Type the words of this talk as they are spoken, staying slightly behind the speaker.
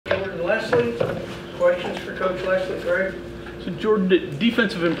Lesley. Questions for Coach Lesley, Greg? So Jordan,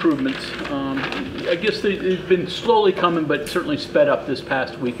 defensive improvements, I guess they've been slowly coming, but certainly sped up this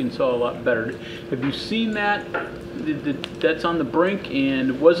past week and saw a lot better. Have you seen that? That's on the brink,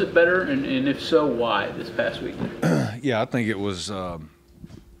 and was it better? And if so, why this past week? Yeah, I think it was. It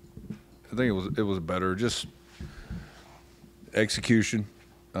was better. Just execution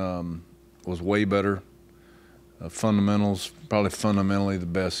was way better. Fundamentals, probably fundamentally the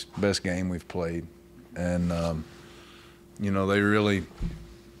best game we've played, and they really,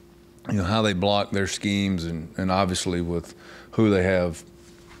 how they block their schemes, and obviously with who they have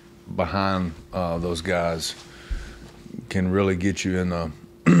behind those guys can really get you in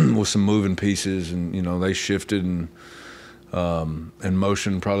with some moving pieces, and they shifted and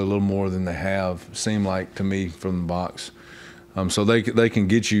motion probably a little more than they have seemed like to me from the box, so they can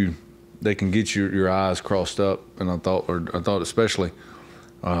get you. They can get your eyes crossed up, and I thought especially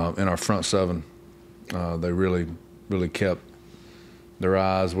in our front seven, they really kept their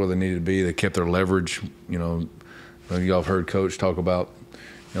eyes where they needed to be. They kept their leverage. Y'all have heard Coach talk about.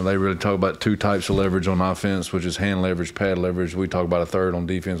 They really talk about two types of leverage on offense, which is hand leverage, pad leverage. We talk about a third on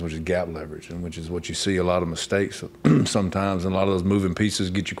defense, which is gap leverage, and which is what you see a lot of mistakes sometimes, and a lot of those moving pieces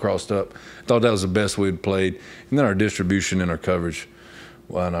get you crossed up. I thought that was the best we'd played, and then our distribution and our coverage.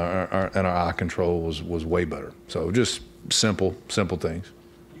 And our eye control was way better. So just simple things.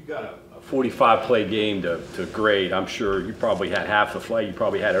 You got a 45-play game to grade. I'm sure you probably had half the play. You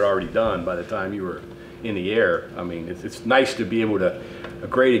probably had it already done by the time you were in the air. I mean, it's nice to be able to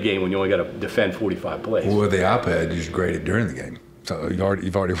grade a game when you only got to defend 45 plays. Well, with the iPad, you just grade it during the game. So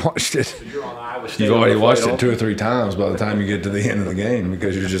you've already watched it. So you're on Iowa State. You've already watched it 2 or 3 times by the time you get to the end of the game,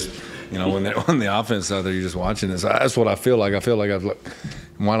 because you're just, when the offense out there, you're just watching it. So that's what I feel like. I feel like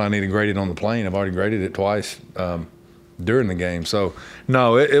why do I need to grade it on the plane? I've already graded it twice during the game. So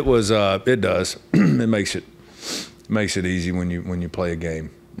no, it does. It makes it easy when you play a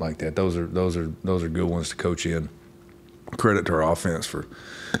game like that. Those are good ones to coach in. Credit to our offense for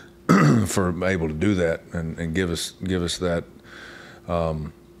able to do that and give us that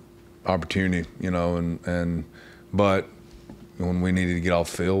opportunity, but when we needed to get off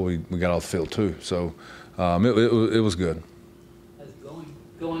the field, we got off the field too. So it was good.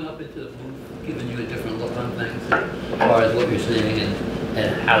 Going up into the booth, giving you a different look on things, as far as what you're seeing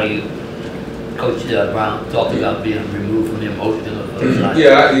and how you Coach Brown talked about being removed from the emotion of the side.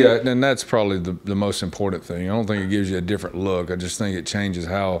 Yeah, and that's probably the most important thing. I don't think it gives you a different look. I just think it changes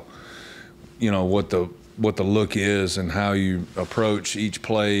how, what the look is and how you approach each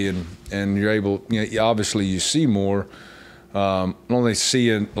play, and you're able. Obviously you see more. Not only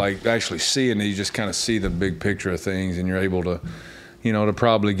actually seeing it, you just kind of see the big picture of things, and you're able to. To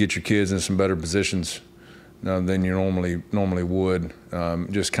probably get your kids in some better positions than you normally would.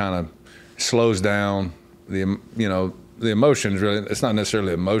 Just kind of slows down the emotions. Really, it's not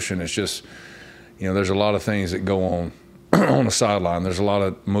necessarily emotion. It's just there's a lot of things that go on on the sideline. There's a lot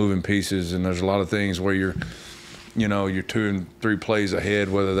of moving pieces, and there's a lot of things where you're 2 and 3 plays ahead.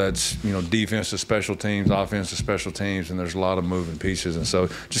 Whether that's defense to special teams, offense to special teams, and there's a lot of moving pieces, and so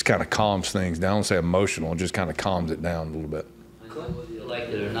it just kind of calms things down. I don't say emotional. It just kind of calms it down a little bit. Whether you like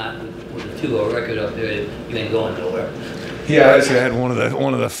it or not, with a 2-0 record up there, you ain't going nowhere. Yeah, I actually had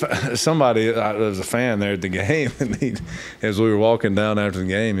somebody that was a fan there at the game, and as we were walking down after the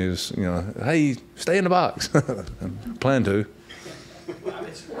game, he was, hey, stay in the box. Plan to.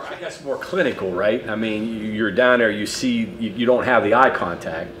 It's I guess more clinical, right? I mean, you're down there, you see, you don't have the eye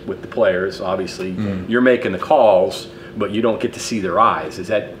contact with the players, obviously. You're making the calls, but you don't get to see their eyes. Is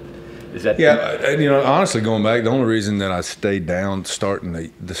that? Yeah, honestly, going back, the only reason that I stayed down starting the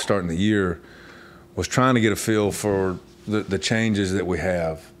year was trying to get a feel for the changes that we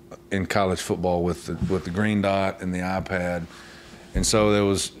have in college football with the green dot and the iPad, and so there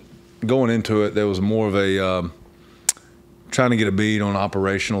was going into it. There was more of a trying to get a bead on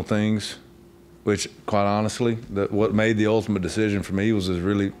operational things, which, quite honestly, what made the ultimate decision for me was there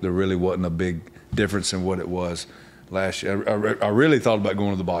really wasn't a big difference in what it was. Last year, I really thought about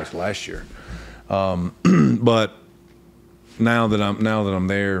going to the box last year, but now that I'm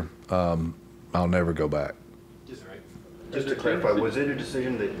there, I'll never go back. Just to clarify, was it a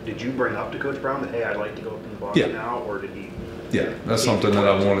decision that did you bring up to Coach Brown that, hey, I'd like to go up in the box now, or did he? Yeah, that's something that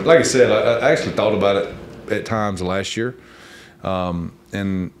I wanted. Like I said, I actually thought about it at times last year,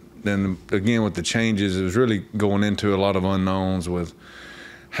 and then again with the changes, it was really going into a lot of unknowns with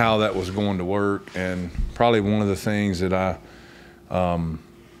how that was going to work, and probably one of the things that I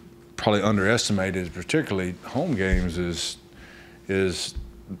probably underestimated, particularly home games, is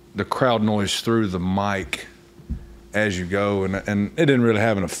the crowd noise through the mic as you go, and it didn't really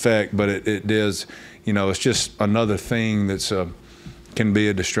have an effect, but it is, you know, it's just another thing that's can be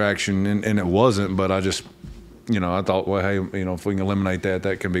a distraction, and it wasn't, but I just, you know, I thought, well, hey, you know, if we can eliminate that,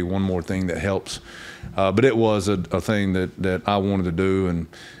 that can be one more thing that helps. But it was a thing that I wanted to do, and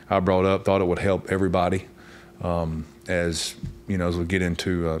I brought up, thought it would help everybody as, you know, as we get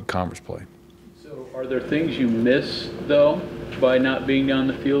into conference play. So are there things you miss, though, by not being down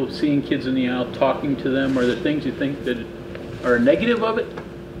the field, seeing kids in the aisle, talking to them? Are there things you think that are negative of it?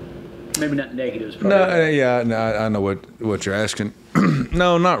 Maybe not negatives. Probably. No, yeah, no, I know what you're asking.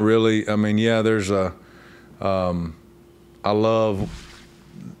 No, not really. I mean, yeah, there's a. I love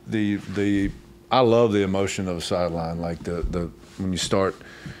the emotion of a sideline, like the when you start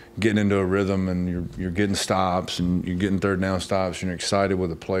getting into a rhythm and you're getting stops and you're getting third down stops and you're excited with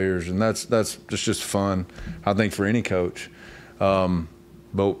the players, and that's just fun, I think, for any coach.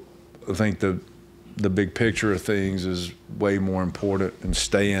 But I think the big picture of things is way more important, and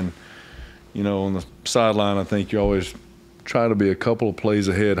staying, you know, on the sideline, I think you always try to be a couple of plays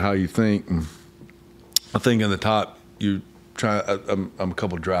ahead how you think. And I think in the top, you try. I'm a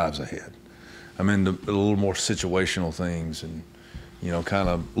couple of drives ahead. I'm in a little more situational things, and, you know, kind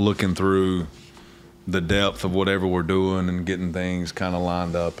of looking through the depth of whatever we're doing and getting things kind of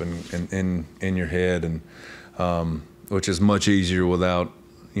lined up and in your head, and which is much easier without,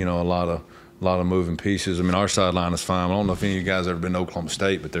 you know, a lot of moving pieces. I mean, our sideline is fine. I don't know if any of you guys have ever been to Oklahoma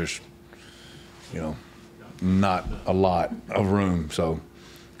State, but there's, you know, not a lot of room. So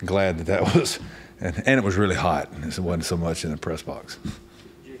glad that was, and it was really hot. It wasn't so much in the press box.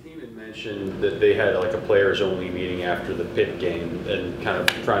 Jaheim mentioned that they had like a players-only meeting after the Pitt game and kind of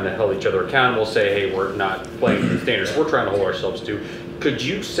trying to hold each other accountable, say, hey, we're not playing the standards we're trying to hold ourselves to. Could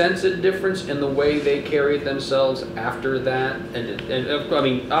you sense a difference in the way they carried themselves after that? And I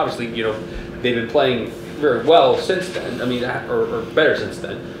mean, obviously, you know, they've been playing very well since then. I mean, or better since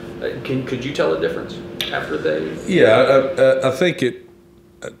then. Could you tell a difference after they? Yeah, I think it.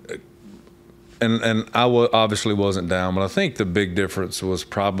 And I obviously wasn't down, but I think the big difference was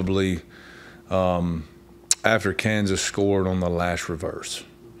probably after Kansas scored on the last reverse.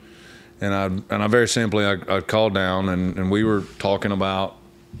 And I very simply, I called down, and we were talking about,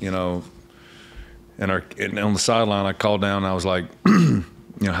 you know, and on the sideline, I called down, and I was like, you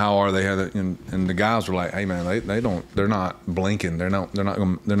know, how are they? And the guys were like, hey man, they're not blinking, they're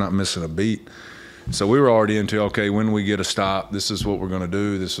not missing a beat. So we were already into, okay, when we get a stop, this is what we're going to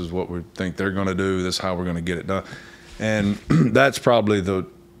do, this is what we think they're going to do, this is how we're going to get it done. And that's probably the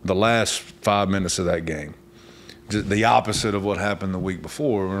last 5 minutes of that game. Just the opposite of what happened the week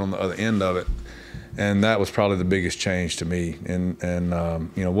before. We're on the other end of it, and that was probably the biggest change to me. And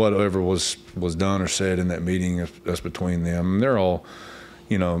you know, whatever was done or said in that meeting, that's between them. And they're all,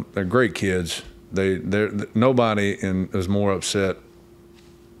 you know, they're great kids. Nobody was more upset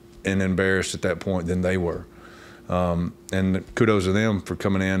and embarrassed at that point than they were. And kudos to them for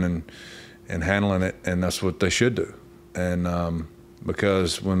coming in and handling it, and that's what they should do. And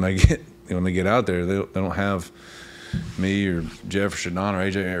because when they get out there, they don't have me or Jeff or Shadon or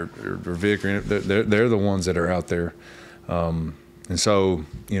AJ or Vic, or they're the ones that are out there. And so,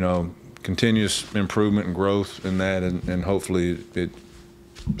 you know, continuous improvement and growth in that, and hopefully it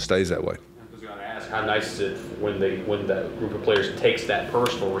stays that way. I was going to ask, how nice is it when that group of players takes that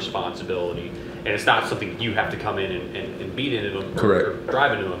personal responsibility, and it's not something you have to come in and beat into them or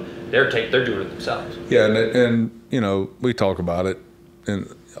drive into them. They're doing it themselves. Yeah, and you know, we talk about it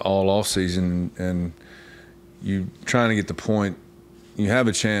in all off season, and you trying to get the point. You have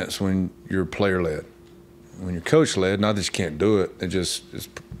a chance when you're player led. When you're coach led, not that you can't do it.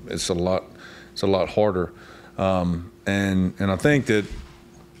 It's a lot harder. And I think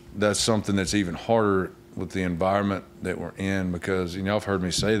that's something that's even harder with the environment that we're in, because, you know, I've heard me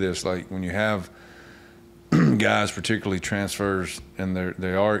say this, like when you have guys, particularly transfers, and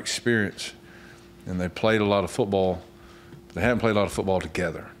they are experienced and they played a lot of football, but they haven't played a lot of football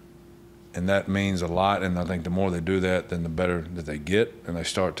together. And that means a lot, and I think the more they do that, then the better that they get, and they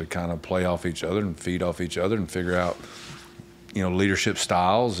start to kind of play off each other and feed off each other and figure out, you know, leadership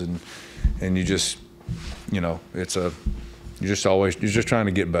styles, and you just, you know, you're just trying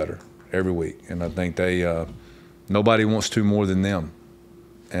to get better every week. And I think nobody wants to more than them,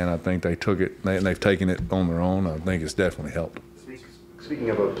 and I think they took it, they've taken it on their own. I think it's definitely helped. Speaking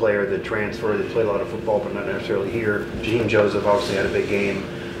of a player that transferred, that played a lot of football but not necessarily here, Jaheim Joseph obviously had a big game.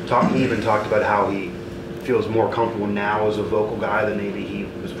 He even talked about how he feels more comfortable now as a vocal guy than maybe he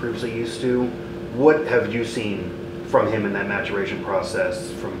was previously used to. What have you seen from him in that maturation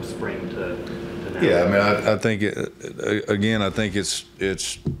process from spring to now? Yeah, I mean, I think I think it's,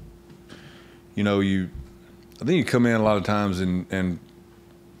 you know, I think you come in a lot of times and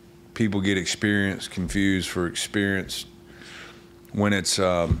people get experience confused for experience when it's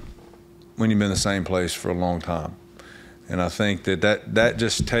when you've been in the same place for a long time. And I think that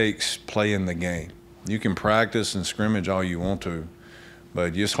just takes playing the game. You can practice and scrimmage all you want to,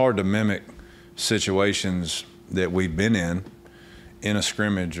 but it's hard to mimic situations that we've been in a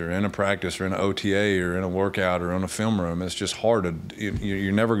scrimmage or in a practice or in an OTA or in a workout or in a film room. It's just hard to,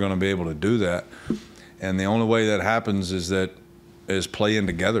 you're never going to be able to do that. And the only way that happens is playing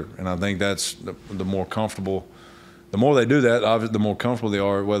together. And I think that's the more comfortable, the more they do that, obviously, the more comfortable they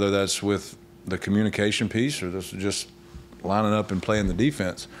are, whether that's with the communication piece or just lining up and playing the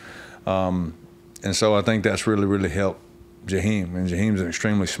defense. And so I think that's really, really helped Jaheim. And Jaheim's an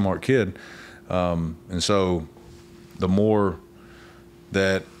extremely smart kid. And so the more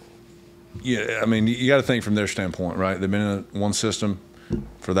that, I mean, you got to think from their standpoint, right? They've been in one system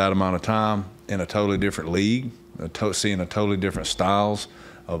for that amount of time in a totally different league, seeing a totally different styles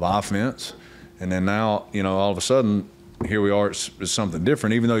of offense. And then now, all of a sudden, here we are, it's something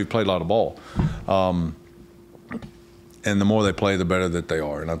different, even though you've played a lot of ball. And the more they play, the better that they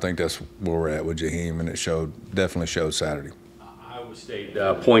are. And I think that's where we're at with Jaheim, and it definitely showed Saturday. Iowa State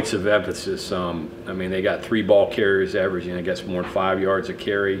points of emphasis. I mean, they got 3 ball carriers averaging, I guess, more than 5 yards a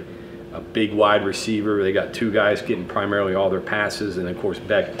carry. A big wide receiver. They got 2 guys getting primarily all their passes. And, of course,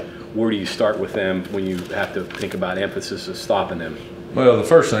 Beck, where do you start with them when you have to think about emphasis of stopping them? Well, the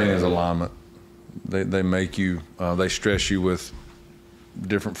first thing is alignment. They make you, they stress you with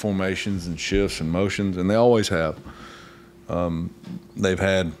different formations and shifts and motions, and they always have. They've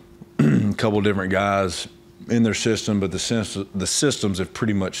had a couple different guys in their system, but the systems have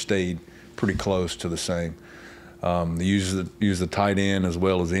pretty much stayed pretty close to the same. They use the tight end as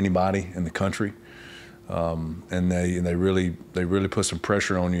well as anybody in the country, and they really put some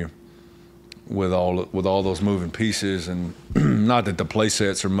pressure on you with all those moving pieces. And not that the play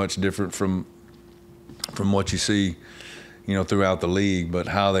sets are much different from what you see, throughout the league, but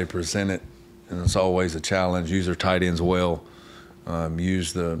how they present it, and it's always a challenge. Use their tight ends well.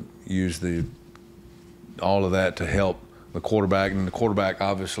 Use all of that to help the quarterback, and the quarterback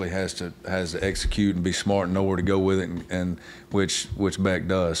obviously has to execute and be smart and know where to go with it, and which Beck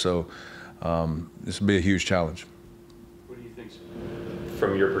does. So this will be a huge challenge. What do you think,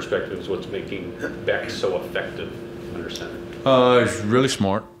 from your perspective, is what's making Beck so effective under center? He's really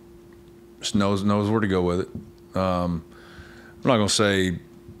smart. Just knows where to go with it. I'm not going to say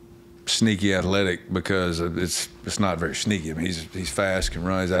sneaky athletic, because it's not very sneaky. I mean, he's fast, can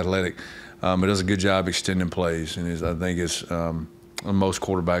run, he's athletic, but does a good job extending plays. And I think it's most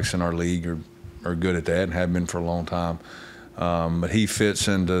quarterbacks in our league are good at that and have been for a long time. But he fits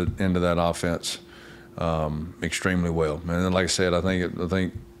into that offense extremely well. And like I said, I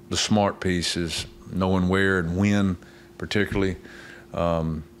think the smart piece is knowing where and when, particularly.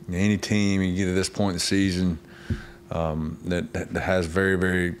 Any team you get to this point in the season that has very,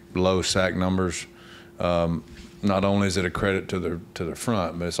 very low sack numbers, not only is it a credit to the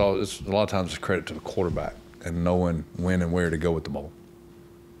front, but it's a lot of times it's a credit to the quarterback and knowing when and where to go with the ball.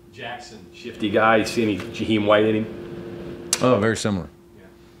 Jackson, shifty guy. You see any Jaheim White in him? Oh, very similar.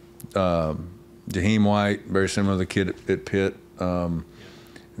 Yeah. Jaheim White, very similar to the kid at Pitt.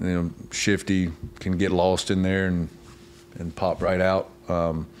 Shifty, can get lost in there and pop right out.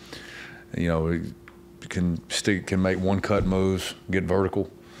 Can make one cut moves, get vertical,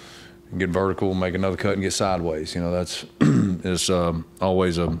 make another cut and get sideways. That's is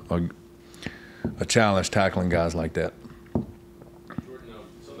always a challenge tackling guys like that. Jordan,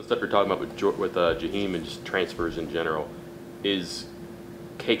 some of the stuff you're talking about with Jaheim and just transfers in general is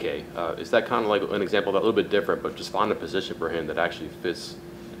KK. Is that kind of like an example of that, a little bit different, but just find a position for him that actually fits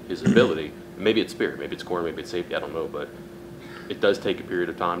his ability? Maybe it's spear, maybe it's corner, maybe it's safety, I don't know, but it does take a period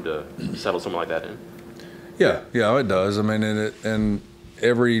of time to settle someone like that in. Yeah, it does. I mean, and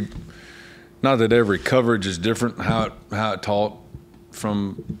not that every coverage is different, how it taught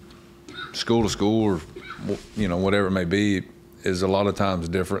from school to school, or whatever it may be, is a lot of times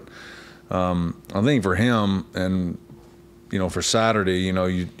different. I think for him, and for Saturday, he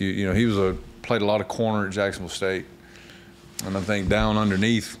played a lot of corner at Jacksonville State, and I think down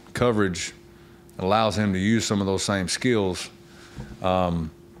underneath coverage allows him to use some of those same skills,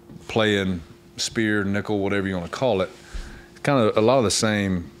 playing spear, nickel, whatever you want to call it. Kind of a lot of the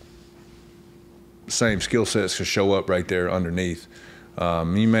same skill sets can show up right there underneath.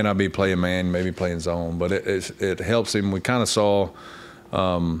 You may not be playing man, you may be playing zone, but it helps him. We kind of saw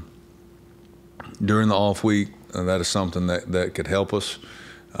during the off week that is something that could help us.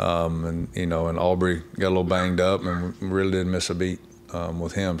 And Aubrey got a little banged up, and we really didn't miss a beat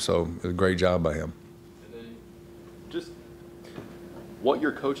with him. So it was a great job by him. And then what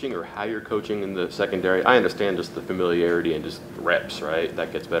you're coaching or how you're coaching in the secondary? I understand just the familiarity and just reps, right?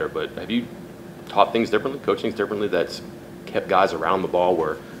 That gets better. But have you taught things differently, coached things differently that's kept guys around the ball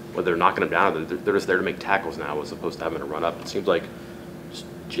where they're knocking them down, they're just there to make tackles now as opposed to having to run up? It seems like just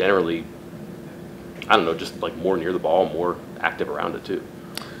generally, I don't know, just like more near the ball, more active around it too.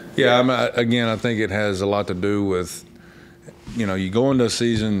 Yeah, again, I think it has a lot to do with, you go into a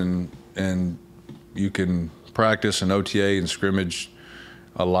season and you can practice and OTA and scrimmage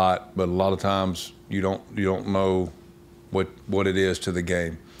a lot, but a lot of times you don't know what it is to the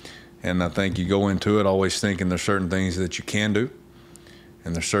game. And I think you go into it always thinking there's certain things that you can do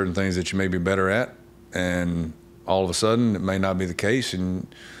and there's certain things that you may be better at, and all of a sudden it may not be the case, and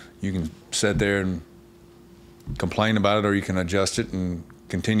you can sit there and complain about it, or you can adjust it and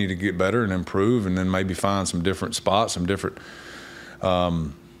continue to get better and improve, and then maybe find some different spots, some different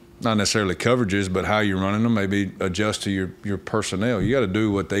not necessarily coverages, but how you're running them, maybe adjust to your personnel. You got to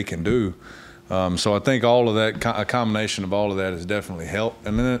do what they can do. So I think all of that, a combination of all of that has definitely helped.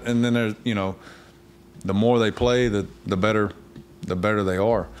 And then there's, the more they play, the better they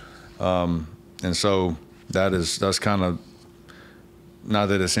are. And so that's kind of, not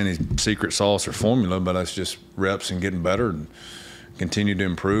that it's any secret sauce or formula, but that's just reps and getting better and continue to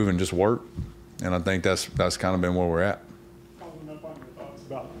improve and just work. And I think that's kind of been where we're at. Following up on your thoughts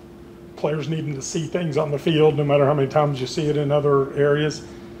about players needing to see things on the field, no matter how many times you see it in other areas,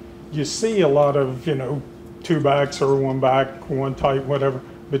 you see a lot of, two backs or one back, one tight, whatever,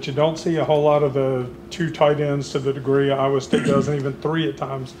 but you don't see a whole lot of the two tight ends to the degree Iowa State does, and even three at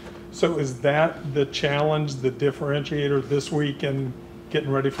times. So is that the challenge, the differentiator this week in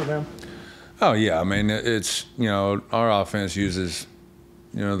getting ready for them? Oh, yeah. I mean, it's, our offense uses,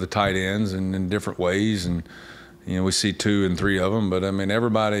 the tight ends in different ways, and, we see 2 and 3 of them. But, I mean,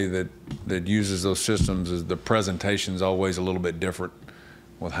 everybody that uses those systems, the presentation's always a little bit different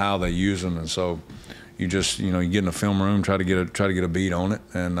with how they use them. And so you just, you get in a film room, try to get a beat on it.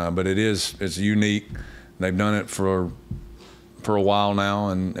 And but it's unique. They've done it for a while now,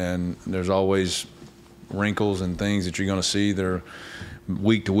 and there's always wrinkles and things that you're going to see. They're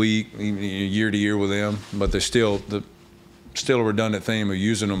week to week, year to year with them, but they're still a redundant theme of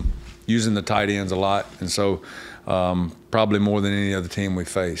using the tight ends a lot, and so probably more than any other team we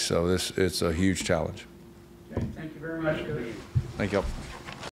face. So it's a huge challenge. Okay, thank you very much, Coach. Thank you.